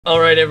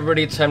Alright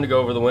everybody, it's time to go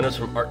over the winners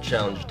from Art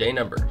Challenge day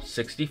number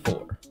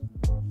 64.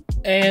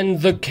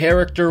 And the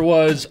character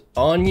was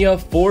Anya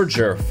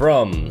Forger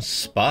from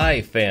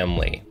Spy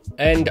Family.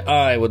 And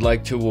I would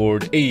like to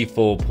award a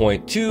full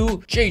point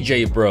to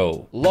JJ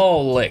Bro,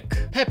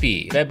 Lawlick,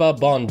 Peppy, Beba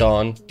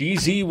Bondon,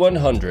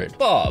 DZ100,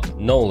 Bob,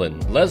 Nolan,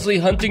 Leslie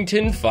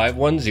Huntington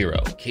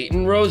 510,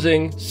 Keaton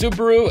Rosing,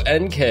 Subaru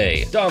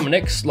NK,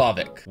 Dominic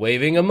Slavic,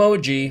 Waving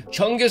Emoji,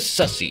 Chungus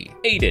Sussy,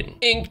 Aiden,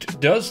 Inked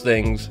Does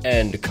Things,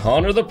 and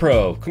Connor the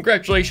Pro.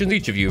 Congratulations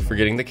each of you for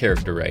getting the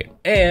character right.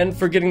 And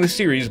for getting the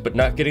series but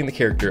not getting the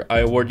character, I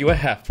award you a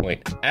half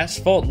point.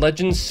 Asphalt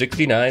Legends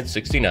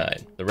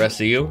 6969. The rest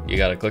of you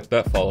gotta click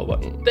that follow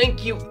button.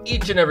 Thank you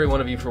each and every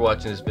one of you for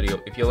watching this video.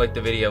 If you liked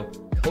the video,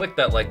 click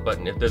that like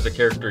button. If there's a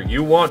character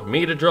you want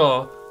me to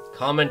draw,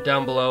 comment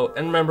down below.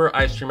 And remember,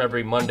 I stream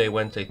every Monday,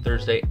 Wednesday,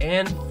 Thursday,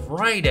 and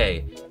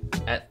Friday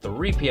at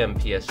 3 p.m.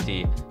 PST.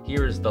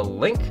 Here is the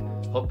link.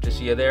 Hope to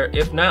see you there.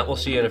 If not, we'll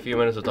see you in a few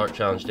minutes with Art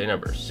Challenge day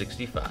number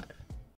 65.